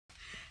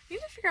need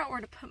to figure out where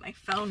to put my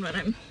phone when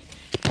I'm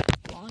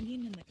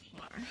vlogging in the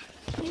car.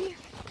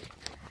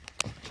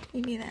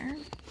 Maybe there.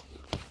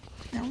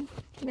 No,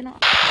 maybe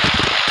not.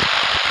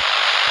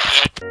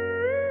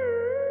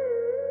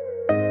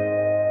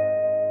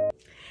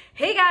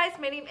 Hey guys,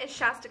 my name is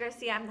Shasta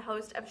Garcia. I'm the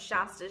host of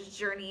Shasta's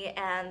Journey,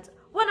 and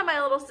one of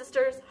my little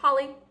sisters,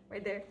 Holly,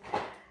 right there,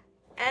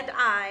 and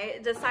I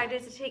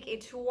decided to take a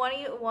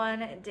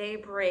 21-day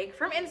break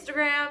from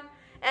Instagram.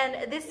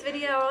 And this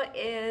video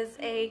is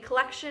a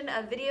collection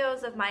of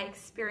videos of my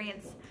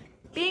experience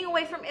being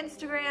away from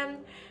Instagram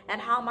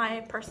and how my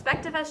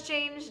perspective has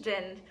changed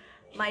and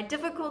my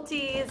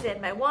difficulties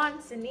and my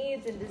wants and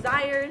needs and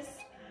desires.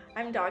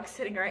 I'm dog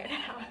sitting right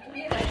now.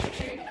 She's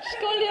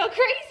going a little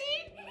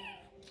crazy.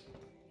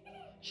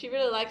 She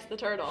really likes the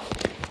turtle.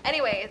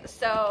 Anyways,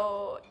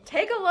 so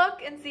take a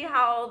look and see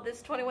how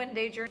this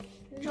 21-day journey.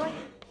 Enjoy.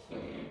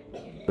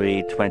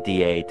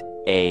 3:28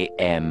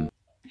 a.m.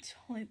 It's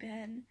only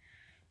been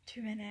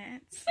 2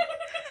 minutes. I'm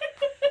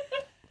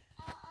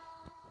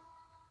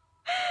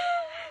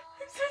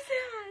so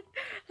sad.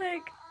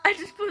 Like, I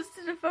just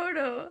posted a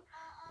photo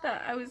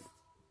that I was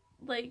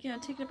like, you know,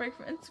 taking a break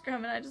from Instagram,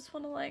 and I just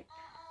want to like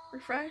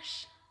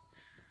refresh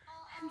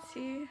and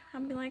see how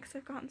many likes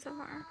I've gotten so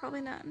far.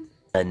 Probably none.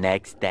 The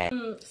next day.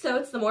 So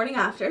it's the morning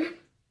after.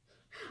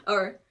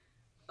 Or,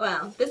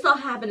 well, this all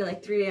happened at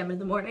like 3 a.m. in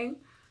the morning.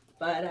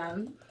 But,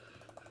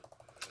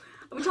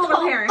 we told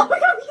our parents. Oh my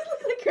god, you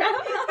look like crap.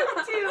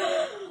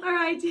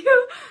 I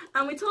do.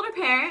 We told our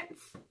parents.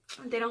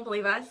 They don't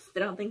believe us. They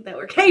don't think that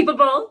we're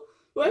capable.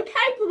 We're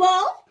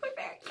capable. We're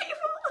very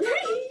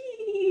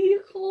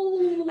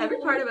capable. Every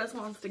part of us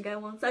wants to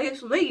go on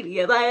social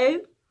media,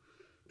 babe.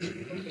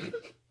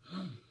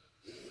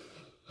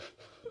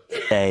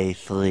 Day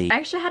 3. I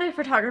actually had a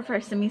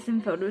photographer send me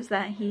some photos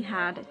that he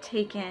had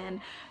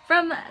taken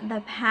from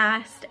the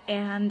past,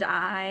 and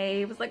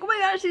I was like, oh my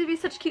gosh, these would be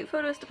such cute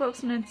photos to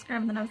post on Instagram.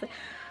 And then I was like,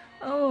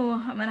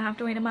 oh, I'm gonna have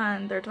to wait a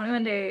month or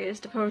 21 days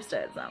to post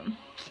it. So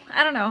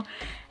I don't know.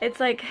 It's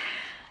like,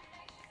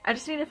 I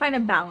just need to find a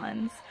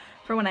balance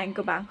for when I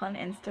go back on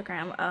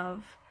Instagram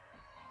of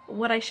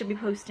what I should be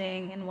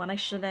posting and what I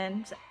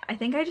shouldn't. I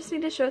think I just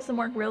need to show some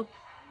more real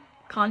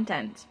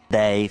content.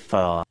 Day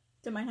 4.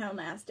 Don't mind how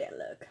nasty I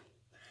look.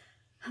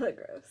 I look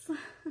gross.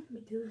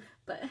 Me too.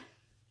 But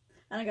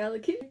I don't gotta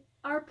look cute.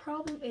 Our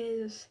problem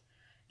is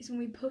when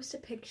we post a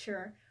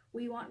picture,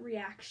 we want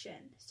reaction.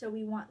 So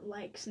we want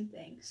likes and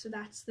things. So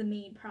that's the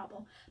main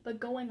problem. But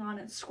going on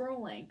and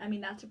scrolling, I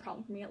mean, that's a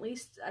problem for me at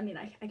least. I mean,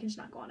 I can just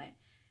not go on it.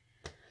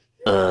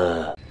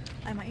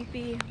 I might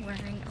be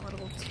wearing a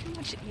little too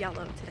much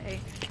yellow today.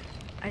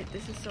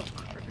 This is so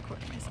awkward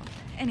recording myself.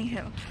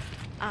 Anywho,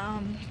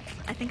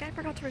 I think I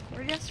forgot to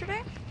record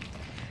yesterday.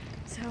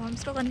 So I'm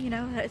still letting you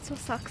know that it still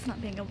sucks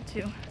not being able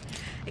to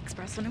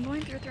express what I'm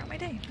going through throughout my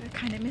day. I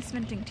kind of miss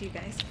venting to you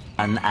guys.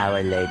 1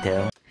 hour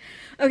later.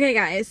 Okay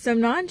guys, so I'm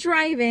not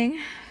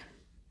driving.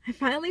 I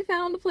finally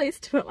found a place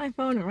to put my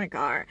phone in my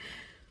car.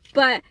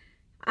 But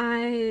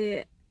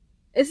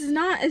this is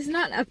not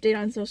an update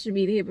on social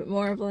media, but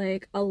more of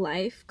like a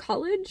life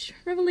college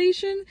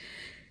revelation.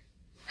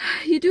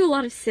 You do a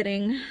lot of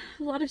sitting.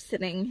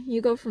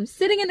 You go from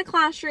sitting in a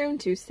classroom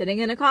to sitting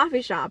in a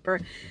coffee shop, or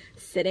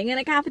sitting in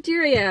a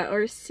cafeteria,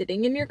 or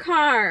sitting in your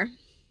car.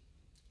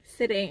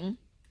 Sitting.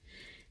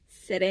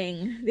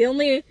 The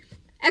only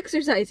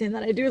exercising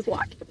that I do is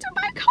walk into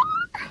my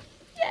car.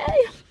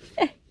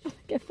 Yay!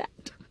 Get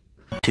fat.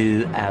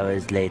 2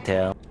 hours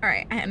later.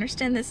 Alright, I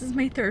understand this is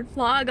my third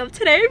vlog of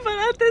today,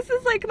 but this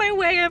is like my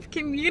way of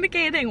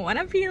communicating what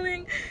I'm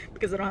feeling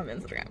because I don't have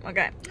Instagram,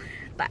 okay?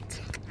 But,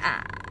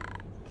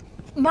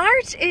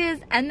 March is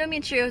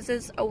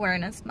Endometriosis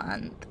Awareness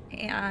Month,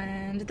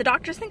 and the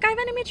doctors think I have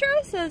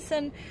endometriosis,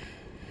 and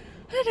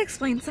that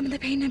explains some of the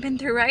pain I've been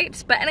through,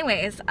 right? But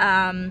anyways,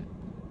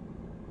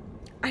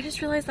 I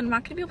just realized that I'm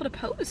not going to be able to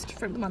post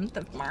for the month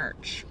of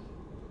March.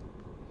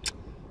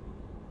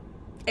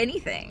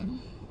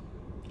 Anything.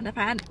 And if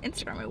I had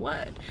Instagram, I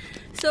would.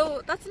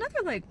 So that's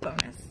another like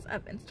bonus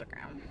of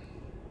Instagram.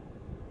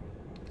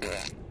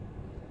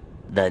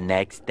 The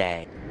next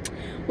day.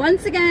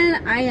 Once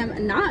again, I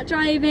am not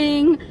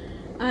driving.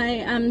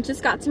 I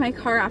just got to my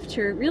car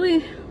after a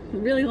really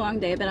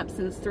long day. I've been up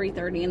since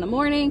 3:30 in the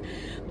morning,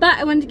 but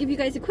I wanted to give you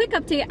guys a quick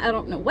update. I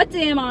don't know what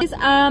day I'm on.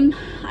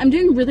 I'm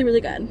doing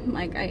really good.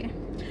 Like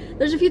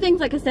there's a few things,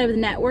 like I said, with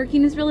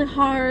networking is really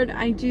hard.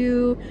 I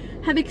do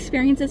have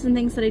experiences and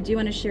things that I do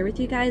want to share with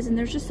you guys, and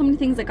there's just so many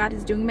things that God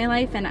is doing in my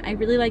life, and I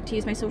really like to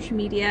use my social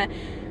media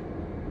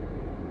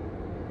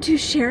to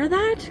share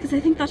that, because I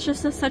think that's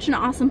just such an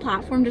awesome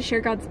platform to share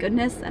God's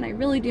goodness, and I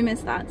really do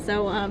miss that.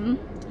 So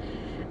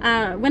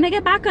when I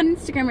get back on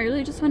Instagram, I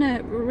really just want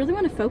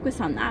to focus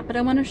on that, but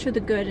I want to show the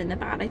good and the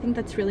bad. I think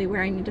that's really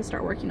where I need to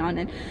start working on,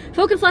 and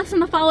focus less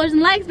on the followers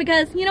and likes,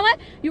 because you know what?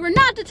 You are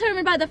not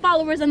determined by the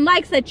followers and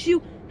likes that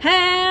you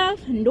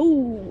have.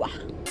 No.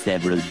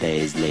 Several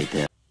days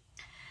later.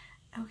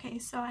 Okay,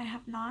 so I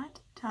have not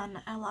done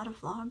a lot of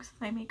vlogs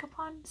with my makeup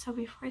on, so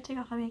before I take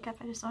off my makeup,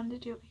 I just wanted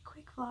to do a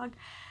quick vlog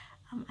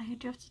I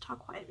do have to talk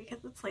quiet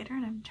because it's later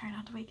and I'm trying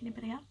not to wake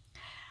anybody up.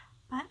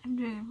 But I'm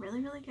doing really,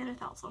 really good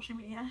without social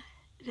media.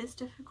 It is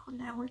difficult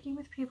networking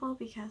with people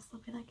because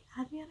they'll be like,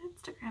 add me on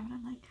Instagram. And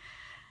I'm like,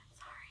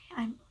 sorry,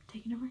 I'm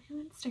taking over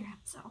your Instagram.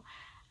 So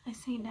I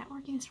say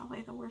networking is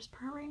probably the worst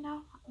part right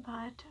now.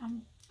 But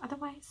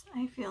otherwise,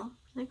 I feel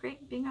really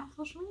great being off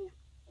social media.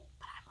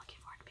 But I'm looking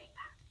forward to being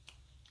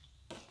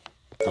back.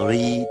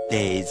 3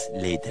 days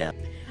later.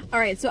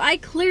 Alright, so I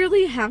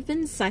clearly have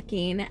been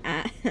sucking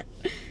at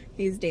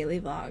these daily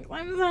vlogs.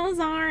 I'm so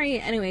sorry.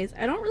 Anyways,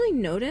 I don't really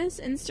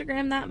notice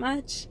Instagram that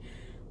much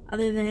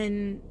other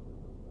than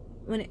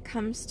when it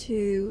comes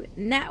to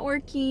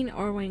networking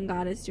or when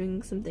God is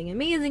doing something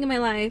amazing in my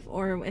life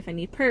or if I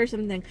need prayer or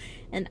something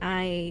and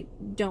I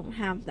don't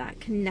have that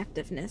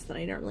connectiveness that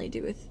I normally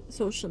do with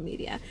social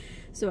media.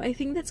 So I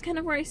think that's kind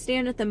of where I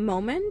stand at the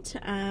moment.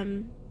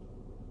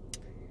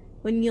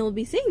 When you'll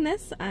be seeing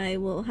this, I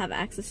will have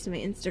access to my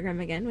Instagram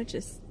again, which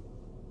is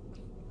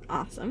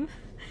awesome.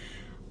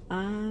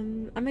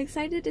 I'm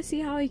excited to see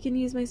how I can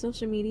use my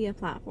social media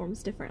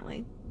platforms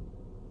differently.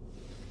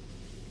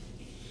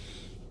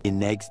 The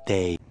next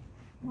day.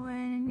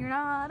 When you're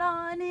not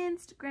on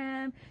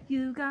Instagram,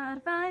 you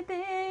gotta find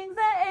things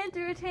that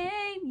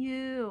entertain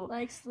you.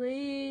 Like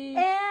sleep.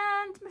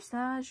 And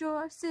massage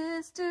your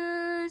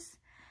sister's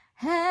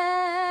head.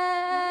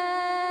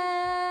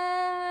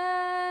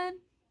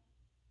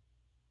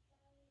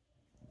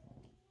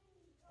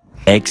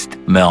 Next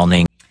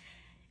morning.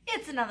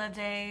 It's another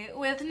day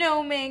with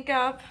no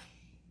makeup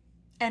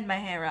and my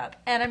hair up.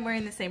 And I'm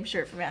wearing the same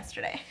shirt from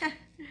yesterday.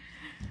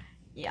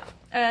 Yeah.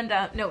 And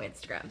no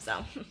Instagram,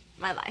 so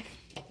my life.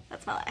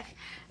 That's my life.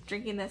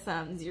 Drinking this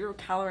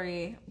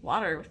 0-calorie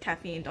water with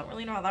caffeine. Don't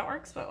really know how that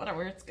works, but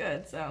whatever, it's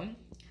good, so.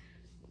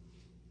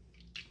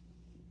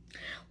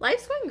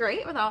 Life's going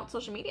great without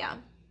social media.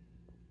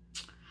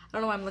 I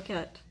don't know why I'm looking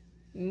at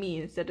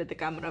me instead of the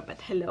camera, but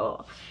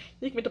hello.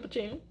 Like my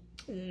cappuccino.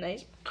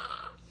 Nice.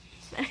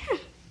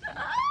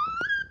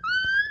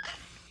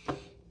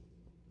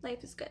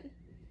 Life is good.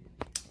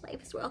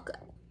 Life is real good.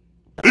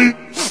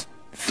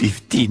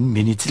 15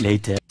 minutes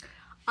later.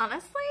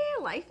 Honestly,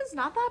 life is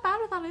not that bad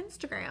without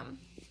Instagram.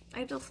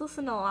 I just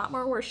listen to a lot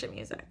more worship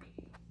music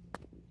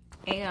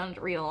and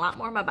read a lot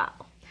more of my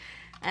Bible.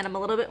 And I'm a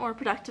little bit more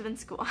productive in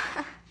school.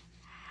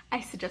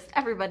 I suggest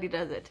everybody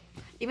does it.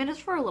 Even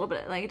just for a little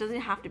bit. Like, it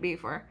doesn't have to be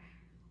for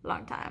a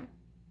long time.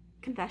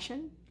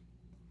 Confession.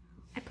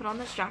 I put on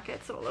this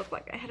jacket so it looked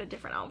like I had a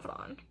different outfit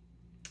on.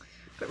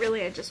 But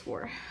really, I just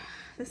wore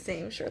the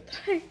same shirt that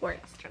I wore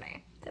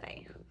yesterday.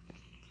 Today.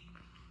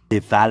 The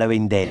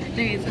following day.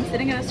 Anyways, I'm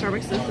sitting at a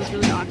Starbucks, so this is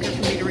really awkward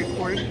for me to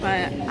record,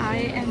 but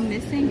I am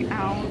missing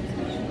out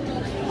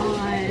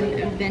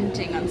on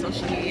venting on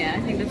social media.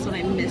 I think that's what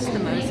I miss the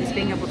most, is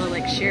being able to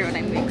like share what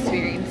I'm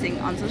experiencing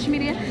on social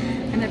media.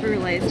 I never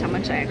realized how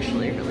much I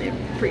actually really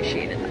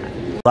appreciated that.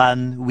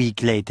 1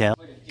 week later.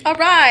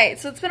 Alright,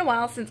 so it's been a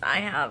while since I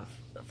have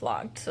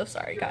vlogged, so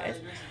sorry guys.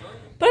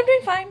 But I'm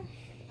doing fine.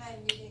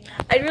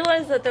 I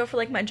realized that though for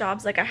like my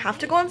jobs, like I have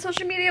to go on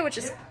social media, which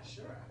is,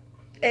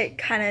 it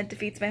kind of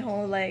defeats my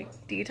whole like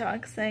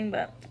detox thing,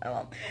 but oh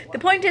well. The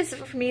point is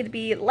for me to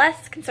be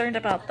less concerned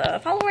about the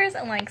followers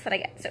and likes that I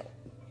get, so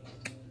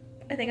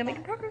I think I'm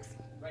making progress.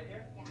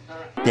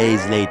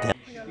 Days later.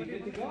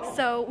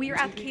 So we are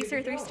at the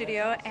K03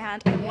 studio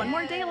and I have one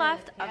more day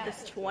left of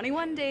this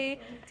 21-day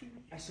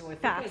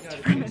fast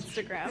from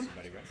Instagram.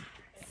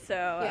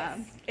 So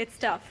it's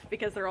tough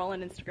because they're all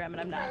on Instagram and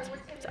I'm not.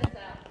 So.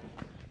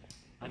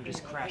 I'm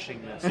just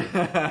crashing this.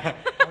 Alright,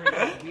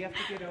 we have to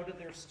get out of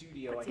their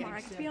studio. I Tomorrow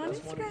I get to be on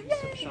Instagram.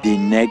 Yay! The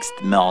next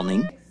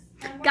morning.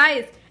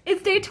 Guys,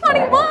 it's day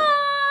 21!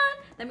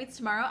 That means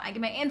tomorrow I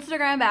get my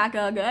Instagram back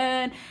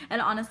again.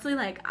 And honestly,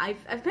 like,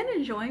 I've been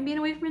enjoying being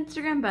away from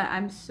Instagram, but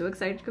I'm so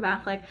excited to go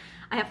back. Like,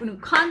 I have new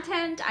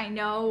content. I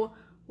know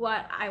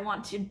what I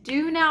want to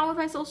do now with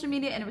my social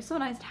media, and it was so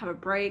nice to have a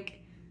break.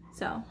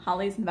 So,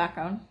 Holly's in the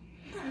background.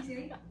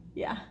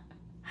 Yeah.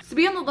 So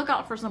be on the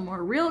lookout for some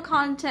more real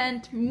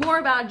content, more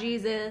about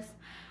Jesus,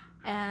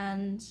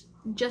 and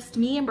just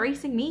me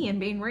embracing me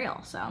and being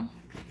real. So,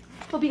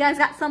 hope you guys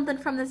got something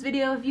from this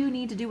video. If you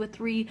need to do a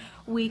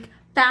 3-week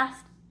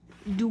fast,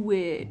 do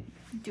it.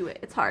 Do it.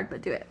 It's hard,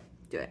 but do it.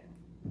 Do it.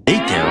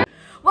 Later.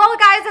 Well,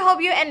 guys, I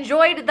hope you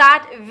enjoyed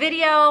that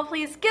video.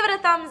 Please give it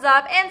a thumbs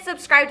up and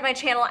subscribe to my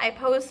channel. I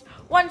post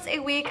once a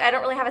week. I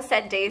don't really have a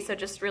set day, so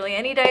just really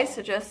any day.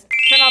 So just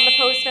turn on the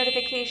post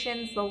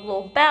notifications, the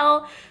little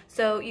bell,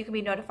 so you can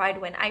be notified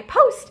when I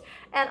post.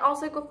 And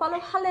also go follow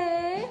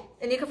Holly.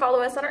 And you can follow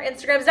us on our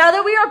Instagrams now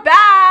that we are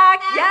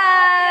back.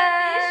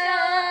 Yes!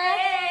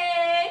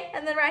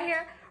 And then right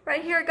here,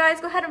 guys,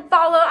 go ahead and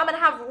follow. I'm gonna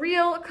have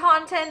real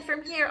content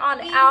from here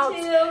on out.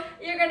 Me too.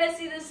 You're gonna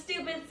see the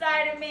stupid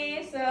side of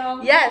me,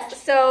 so.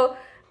 Yes, so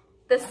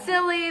the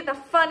silly, the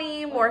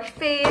funny, more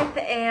faith,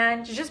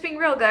 and just being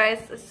real,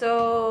 guys.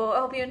 So I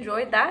hope you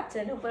enjoyed that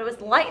and hope it was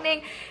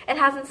enlightening and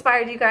has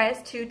inspired you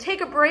guys to take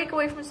a break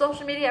away from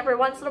social media every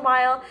once in a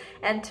while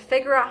and to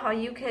figure out how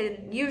you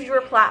can use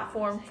your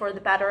platform for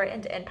the better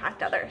and to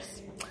impact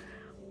others.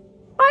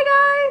 Bye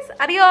guys.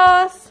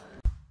 Adios.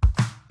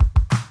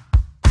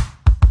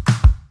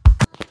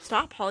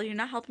 Stop, Holly. You're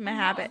not helping my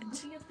habit.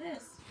 Looking at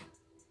this.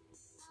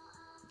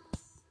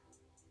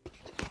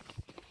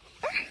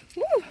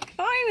 Woo,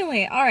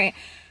 finally. All right.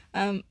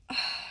 I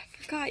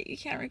forgot you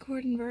can't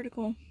record in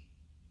vertical.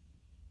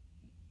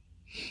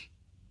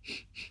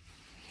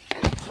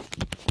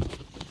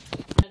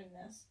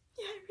 This.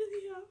 Yeah, I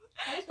really am.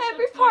 I just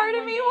Every spent part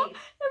of 21 me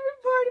days.